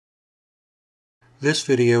This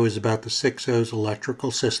video is about the 6-ohs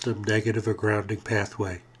electrical system negative or grounding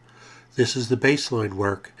pathway. This is the baseline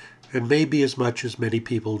work and may be as much as many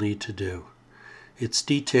people need to do. It's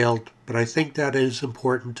detailed, but I think that is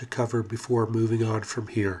important to cover before moving on from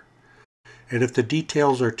here. And if the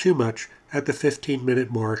details are too much, at the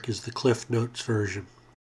 15-minute mark is the Cliff Notes version.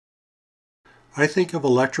 I think of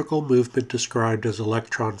electrical movement described as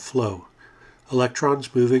electron flow,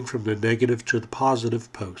 electrons moving from the negative to the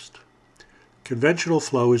positive post. Conventional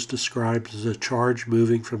flow is described as a charge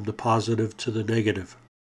moving from the positive to the negative.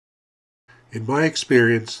 In my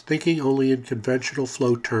experience, thinking only in conventional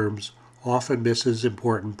flow terms often misses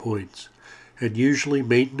important points, and usually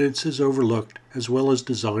maintenance is overlooked as well as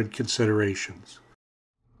design considerations.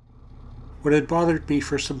 What had bothered me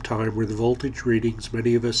for some time were the voltage readings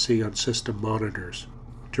many of us see on system monitors.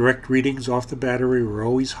 Direct readings off the battery were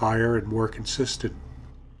always higher and more consistent.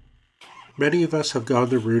 Many of us have gone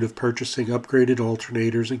the route of purchasing upgraded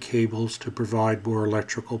alternators and cables to provide more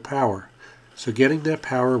electrical power, so getting that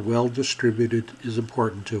power well distributed is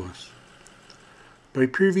important to us. My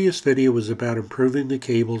previous video was about improving the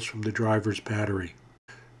cables from the driver's battery,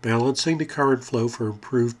 balancing the current flow for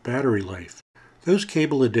improved battery life. Those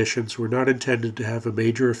cable additions were not intended to have a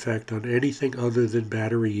major effect on anything other than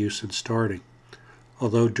battery use and starting,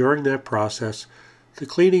 although during that process, the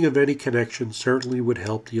cleaning of any connections certainly would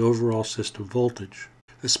help the overall system voltage,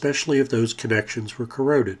 especially if those connections were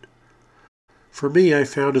corroded. For me, I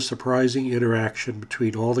found a surprising interaction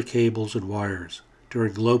between all the cables and wires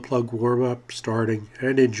during glow plug warm-up, starting,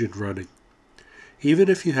 and engine running. Even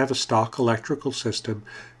if you have a stock electrical system,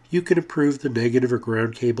 you can improve the negative or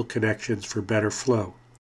ground cable connections for better flow.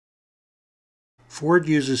 Ford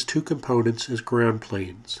uses two components as ground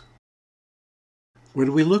planes.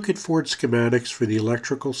 When we look at Ford schematics for the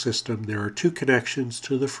electrical system, there are two connections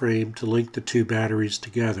to the frame to link the two batteries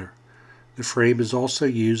together. The frame is also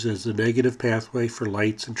used as the negative pathway for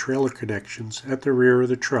lights and trailer connections at the rear of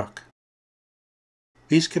the truck.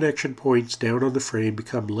 These connection points down on the frame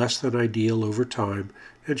become less than ideal over time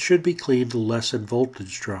and should be cleaned to lessen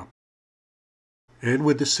voltage drop. And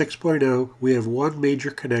with the 6.0, we have one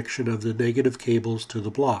major connection of the negative cables to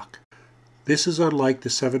the block. This is unlike the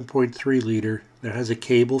 7.3 liter that has a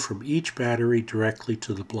cable from each battery directly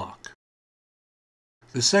to the block.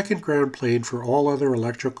 The second ground plane for all other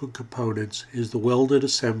electrical components is the welded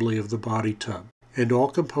assembly of the body tub, and all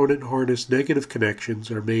component harness negative connections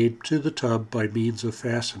are made to the tub by means of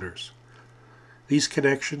fasteners. These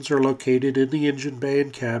connections are located in the engine bay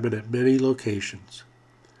and cabin at many locations.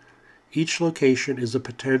 Each location is a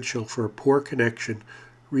potential for a poor connection,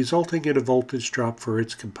 resulting in a voltage drop for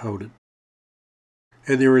its component.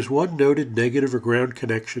 And there is one noted negative or ground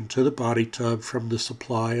connection to the body tub from the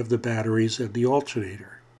supply of the batteries and the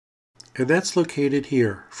alternator. And that's located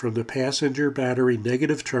here, from the passenger battery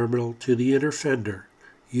negative terminal to the inner fender,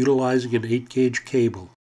 utilizing an 8-gauge cable.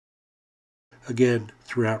 Again,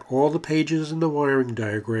 throughout all the pages in the wiring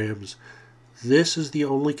diagrams, this is the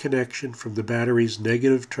only connection from the battery's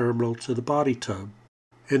negative terminal to the body tub,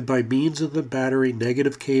 and by means of the battery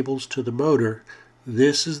negative cables to the motor,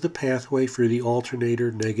 this is the pathway for the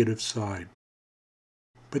alternator negative side.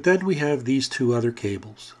 But then we have these two other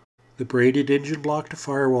cables. The braided engine block to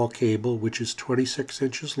firewall cable, which is 26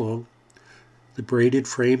 inches long, the braided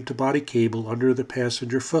frame to body cable under the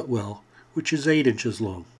passenger footwell, which is 8 inches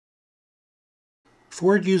long.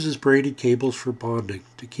 Ford uses braided cables for bonding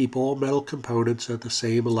to keep all metal components at the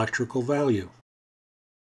same electrical value.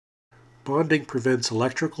 Bonding prevents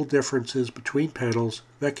electrical differences between panels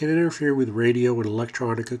that can interfere with radio and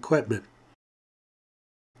electronic equipment.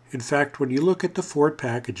 In fact, when you look at the Ford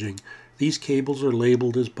packaging, these cables are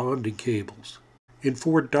labeled as bonding cables. In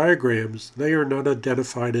Ford diagrams, they are not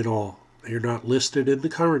identified at all. They are not listed in the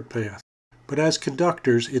current path. But as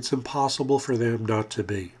conductors, it's impossible for them not to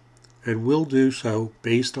be, and will do so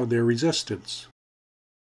based on their resistance.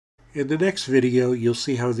 In the next video, you'll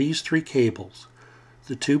see how these three cables,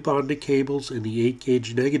 the two bonding cables and the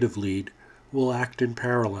 8-gauge negative lead, will act in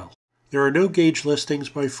parallel. There are no gauge listings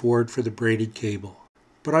by Ford for the braided cable,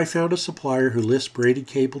 but I found a supplier who lists braided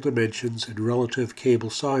cable dimensions and relative cable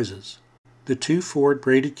sizes. The two Ford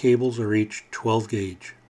braided cables are each 12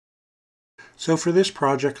 gauge. So for this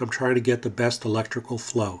project, I'm trying to get the best electrical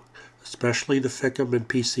flow, especially the FICM and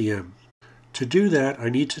PCM. To do that, I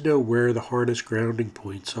need to know where the harness grounding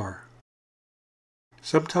points are.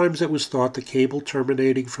 Sometimes it was thought the cable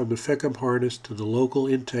terminating from the FICM harness to the local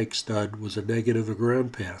intake stud was a negative or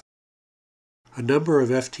ground path. A number of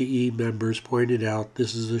FTE members pointed out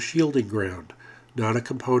this is a shielding ground, not a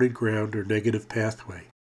component ground or negative pathway.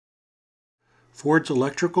 Ford's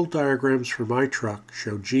electrical diagrams for my truck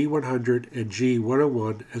show G100 and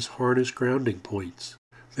G101 as harness grounding points.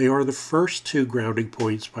 They are the first two grounding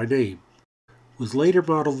points by name. With later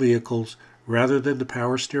model vehicles, rather than the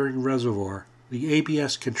power steering reservoir, the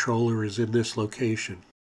ABS controller is in this location.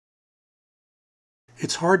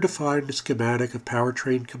 It's hard to find a schematic of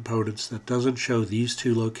powertrain components that doesn't show these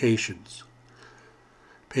two locations.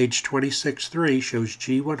 Page 26.3 shows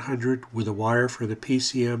G100 with a wire for the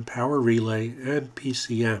PCM power relay and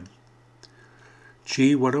PCM.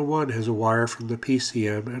 G101 has a wire from the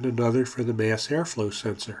PCM and another for the mass airflow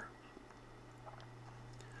sensor.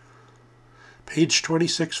 Page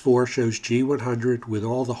 26.4 shows G100 with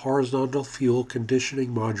all the horizontal fuel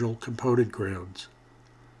conditioning module component grounds.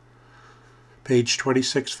 Page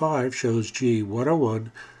 26.5 shows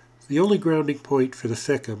G101, the only grounding point for the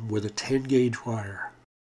FICM with a 10-gauge wire.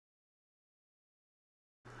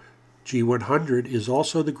 G100 is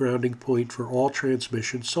also the grounding point for all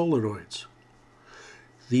transmission solenoids.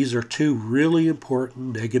 These are two really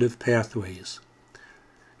important negative pathways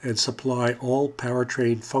and supply all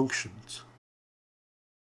powertrain functions.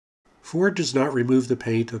 Ford does not remove the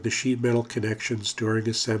paint of the sheet metal connections during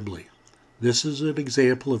assembly. This is an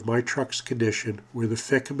example of my truck's condition where the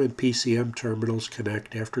FICM and PCM terminals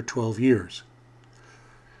connect after 12 years.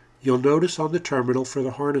 You'll notice on the terminal for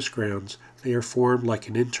the harness grounds they are formed like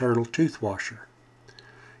an internal tooth washer.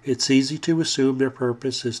 It's easy to assume their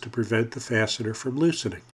purpose is to prevent the fastener from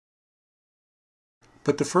loosening.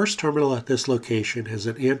 But the first terminal at this location has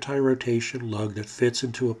an anti-rotation lug that fits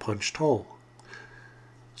into a punched hole.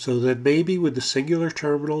 So that maybe with the singular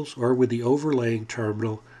terminals or with the overlaying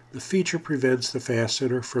terminal, the feature prevents the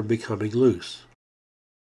fastener from becoming loose.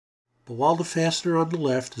 But while the fastener on the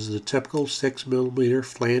left is the typical 6mm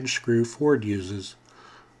flange screw Ford uses,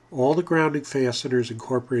 all the grounding fasteners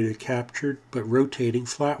incorporate a captured but rotating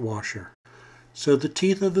flat washer, so the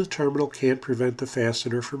teeth of the terminal can't prevent the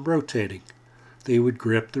fastener from rotating. They would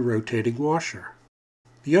grip the rotating washer.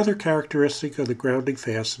 The other characteristic of the grounding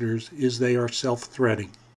fasteners is they are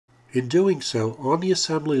self-threading. In doing so, on the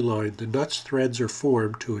assembly line, the nuts threads are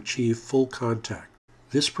formed to achieve full contact.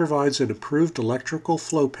 This provides an improved electrical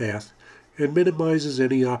flow path and minimizes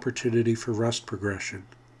any opportunity for rust progression.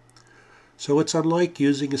 So it's unlike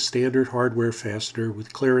using a standard hardware fastener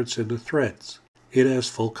with clearance in the threads. It has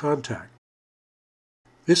full contact.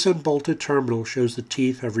 This unbolted terminal shows the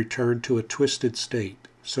teeth have returned to a twisted state,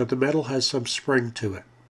 so the metal has some spring to it.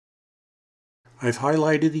 I've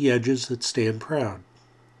highlighted the edges that stand proud.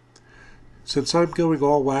 Since I'm going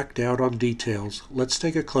all whacked out on details, let's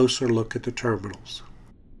take a closer look at the terminals.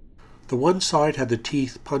 The one side had the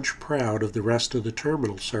teeth punched proud of the rest of the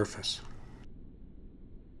terminal surface.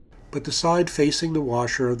 But the side facing the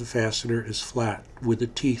washer of the fastener is flat, with the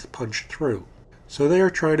teeth punched through. So they are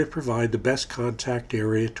trying to provide the best contact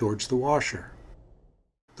area towards the washer.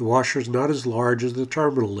 The washer is not as large as the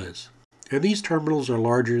terminal is, and these terminals are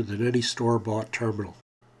larger than any store-bought terminal.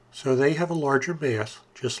 So they have a larger mass,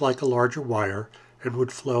 just like a larger wire, and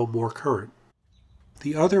would flow more current.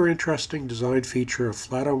 The other interesting design feature of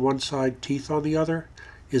flat on one side, teeth on the other,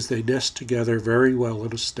 is they nest together very well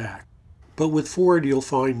in a stack. But with Ford you'll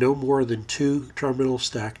find no more than two terminals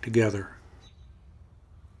stacked together.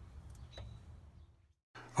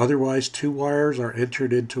 Otherwise, two wires are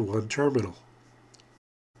entered into one terminal.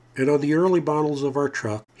 And on the early models of our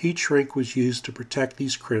truck, heat shrink was used to protect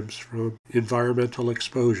these crimps from environmental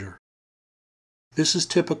exposure. This is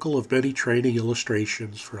typical of many training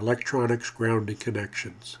illustrations for electronics grounding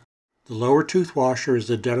connections. The lower tooth washer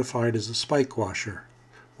is identified as a spike washer,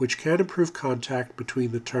 which can improve contact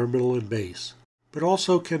between the terminal and base, but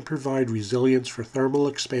also can provide resilience for thermal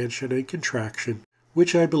expansion and contraction,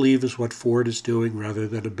 which I believe is what Ford is doing rather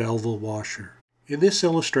than a Belleville washer. In this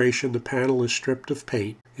illustration, the panel is stripped of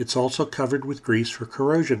paint. It's also covered with grease for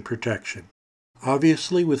corrosion protection.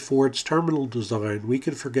 Obviously, with Ford's terminal design, we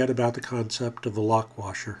can forget about the concept of a lock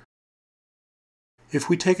washer. If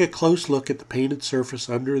we take a close look at the painted surface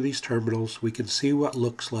under these terminals, we can see what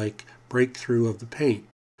looks like breakthrough of the paint.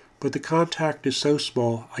 But the contact is so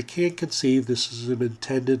small, I can't conceive this is an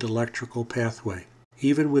intended electrical pathway,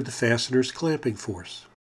 even with the fastener's clamping force.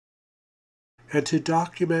 And to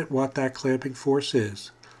document what that clamping force is,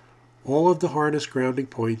 all of the harness grounding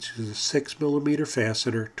points is a 6mm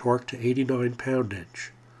fastener torqued to 89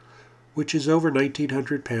 pound-inch, which is over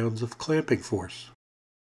 1,900 pounds of clamping force.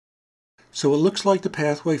 So it looks like the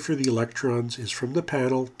pathway for the electrons is from the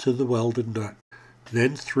panel to the welded nut,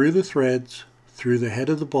 then through the threads, through the head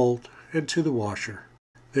of the bolt, and to the washer,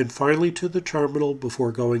 then finally to the terminal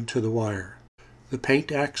before going to the wire. The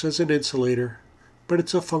paint acts as an insulator, but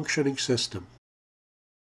it's a functioning system.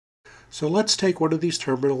 So let's take one of these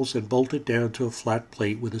terminals and bolt it down to a flat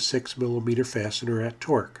plate with a 6mm fastener at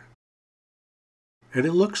torque. And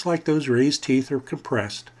it looks like those raised teeth are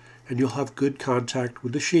compressed, and you'll have good contact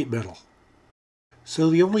with the sheet metal. So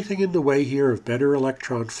the only thing in the way here of better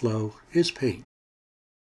electron flow is paint.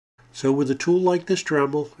 So with a tool like this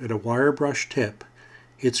Dremel and a wire brush tip,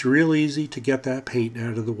 it's real easy to get that paint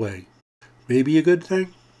out of the way. Maybe a good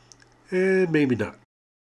thing, and maybe not.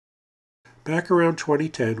 Back around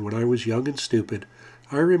 2010, when I was young and stupid,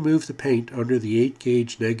 I removed the paint under the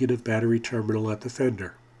 8-gauge negative battery terminal at the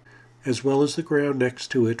fender, as well as the ground next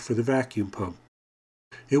to it for the vacuum pump.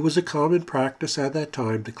 It was a common practice at that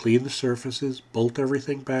time to clean the surfaces, bolt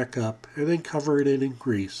everything back up, and then cover it in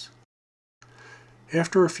grease.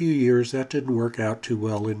 After a few years, that didn't work out too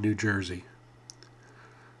well in New Jersey.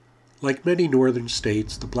 Like many northern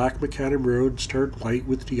states, the black macadam roads turned white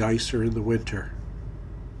with de-icer in the winter.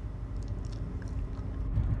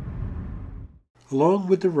 Along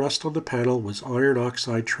with the rust on the panel was iron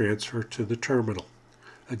oxide transfer to the terminal.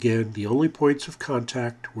 Again, the only points of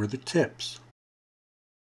contact were the tips.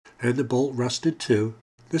 And the bolt rusted too.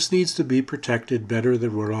 This needs to be protected better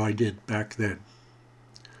than what I did back then.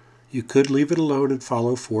 You could leave it alone and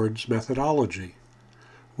follow Ford's methodology,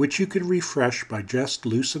 which you can refresh by just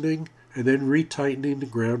loosening and then retightening the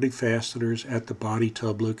grounding fasteners at the body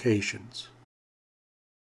tub locations.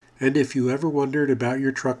 And if you ever wondered about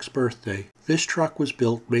your truck's birthday, this truck was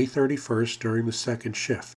built May 31st during the second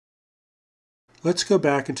shift. Let's go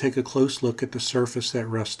back and take a close look at the surface that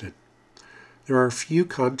rusted. There are a few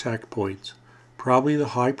contact points, probably the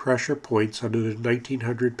high pressure points under the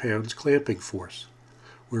 1900 pounds clamping force,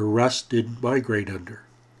 where rust didn't migrate under.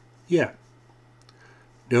 Yet.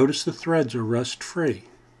 Notice the threads are rust-free.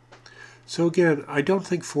 So again, I don't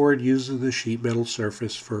think Ford uses the sheet metal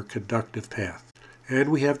surface for a conductive path, and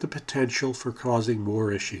we have the potential for causing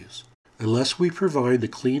more issues, unless we provide the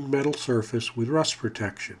clean metal surface with rust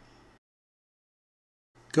protection.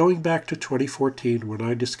 Going back to 2014 when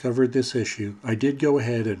I discovered this issue, I did go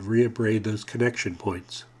ahead and reabrade those connection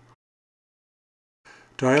points.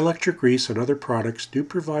 Dielectric grease and other products do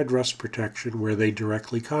provide rust protection where they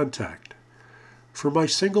directly contact. For my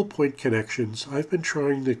single point connections, I've been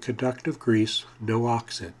trying the conductive grease, no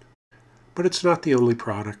oxid. But it's not the only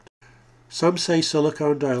product. Some say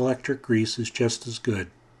silicone dielectric grease is just as good.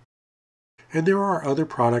 And there are other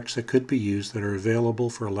products that could be used that are available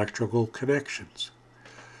for electrical connections.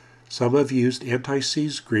 Some have used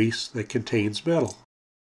anti-seize grease that contains metal.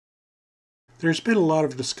 There's been a lot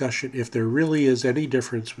of discussion if there really is any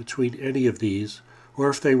difference between any of these, or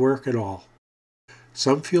if they work at all.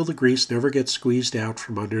 Some feel the grease never gets squeezed out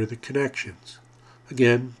from under the connections.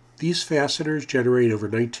 Again, these fasteners generate over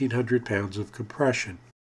 1900 pounds of compression.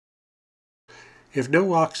 If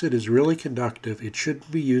no oxid is really conductive, it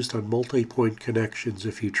shouldn't be used on multi-point connections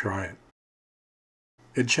if you try it.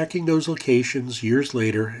 And checking those locations years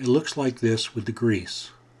later, it looks like this with the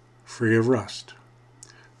grease, free of rust.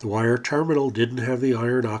 The wire terminal didn't have the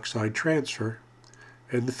iron oxide transfer,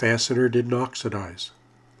 and the fastener didn't oxidize.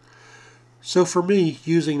 So for me,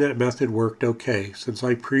 using that method worked okay, since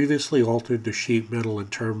I previously altered the sheet metal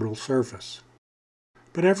and terminal surface.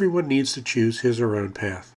 But everyone needs to choose his or her own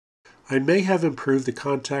path. I may have improved the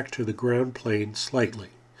contact to the ground plane slightly,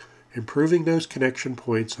 improving those connection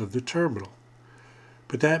points of the terminal.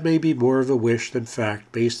 But that may be more of a wish than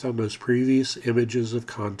fact based on those previous images of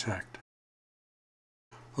contact.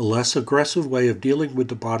 A less aggressive way of dealing with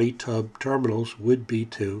the body tub terminals would be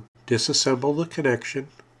to disassemble the connection,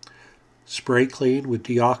 spray clean with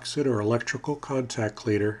deoxit or electrical contact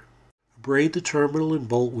cleaner, braid the terminal and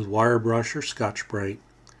bolt with wire brush or Scotch-Brite,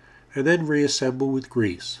 and then reassemble with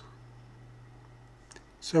grease.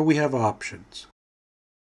 So we have options.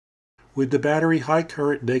 With the battery high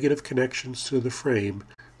current negative connections to the frame,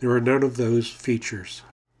 there are none of those features,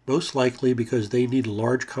 most likely because they need a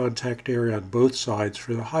large contact area on both sides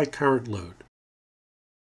for the high current load.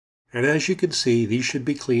 And as you can see, these should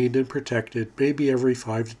be cleaned and protected maybe every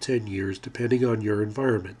 5 to 10 years depending on your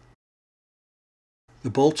environment. The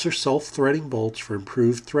bolts are self-threading bolts for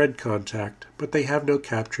improved thread contact, but they have no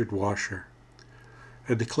captured washer.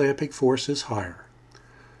 And the clamping force is higher.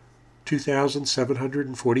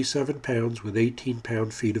 2,747 pounds with 18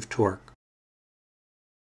 pound-feet of torque.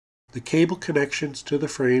 The cable connections to the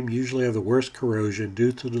frame usually have the worst corrosion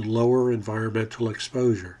due to the lower environmental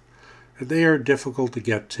exposure, and they are difficult to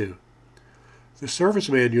get to. The service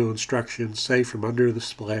manual instructions say from under the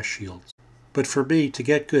splash shields, but for me, to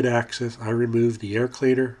get good access, I removed the air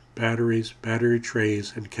cleaner, batteries, battery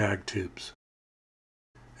trays, and CAG tubes.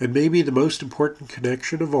 And maybe the most important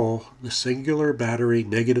connection of all, the singular battery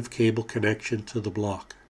negative cable connection to the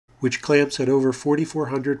block, which clamps at over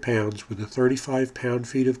 4,400 pounds with a 35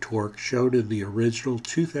 pound-feet of torque shown in the original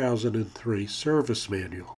 2003 service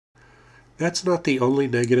manual. That's not the only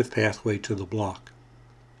negative pathway to the block.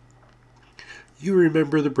 You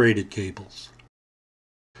remember the braided cables.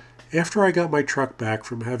 After I got my truck back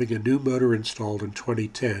from having a new motor installed in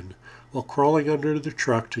 2010, while crawling under the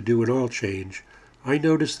truck to do an oil change, I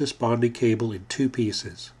noticed this bonding cable in two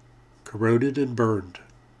pieces, corroded and burned.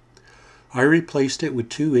 I replaced it with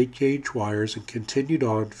two 8-gauge wires and continued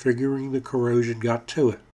on, figuring the corrosion got to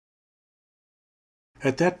it.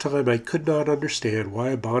 At that time, I could not understand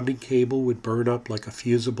why a bonding cable would burn up like a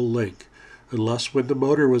fusible link, unless when the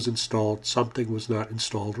motor was installed, something was not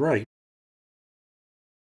installed right.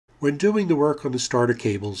 When doing the work on the starter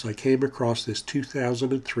cables, I came across this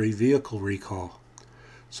 2003 vehicle recall.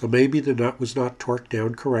 So maybe the nut was not torqued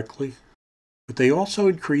down correctly, but they also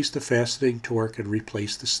increased the fastening torque and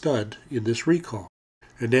replaced the stud in this recall.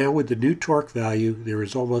 And now with the new torque value, there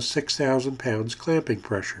is almost 6,000 pounds clamping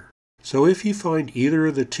pressure. So if you find either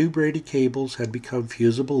of the two braided cables had become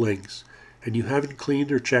fusible links, and you haven't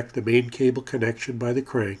cleaned or checked the main cable connection by the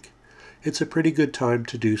crank, it's a pretty good time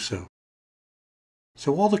to do so.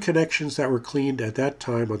 So all the connections that were cleaned at that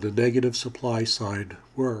time on the negative supply side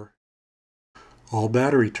were all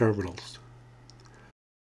battery terminals,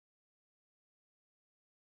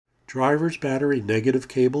 driver's battery negative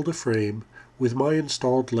cable to frame with my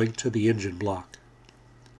installed link to the engine block,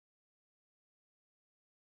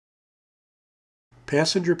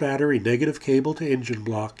 passenger battery negative cable to engine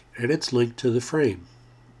block and its link to the frame,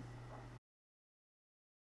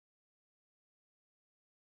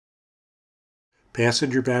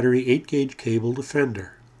 passenger battery 8-gauge cable to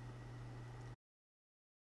fender,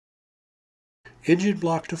 engine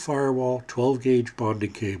block to firewall 12-gauge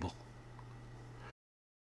bonding cable,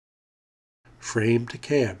 frame to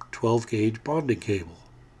cab 12-gauge bonding cable,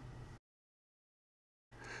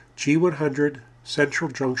 G100 central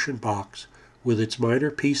junction box with its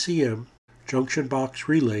minor PCM, junction box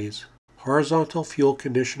relays, horizontal fuel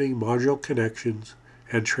conditioning module connections,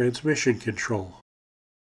 and transmission control,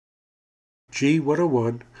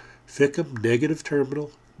 G101 FICM negative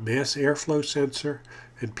terminal, mass airflow sensor,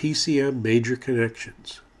 and PCM major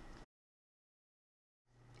connections.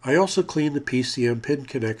 I also cleaned the PCM pin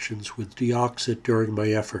connections with deoxit during my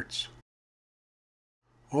efforts.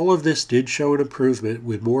 All of this did show an improvement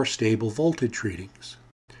with more stable voltage readings,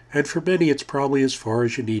 and for many it's probably as far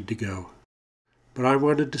as you need to go, but I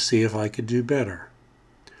wanted to see if I could do better.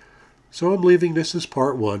 So I'm leaving this as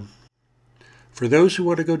part 1. For those who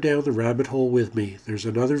want to go down the rabbit hole with me, there's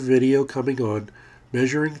another video coming on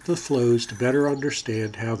measuring the flows to better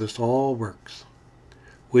understand how this all works,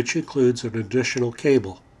 which includes an additional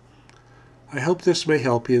cable. I hope this may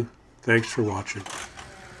help you. Thanks for watching.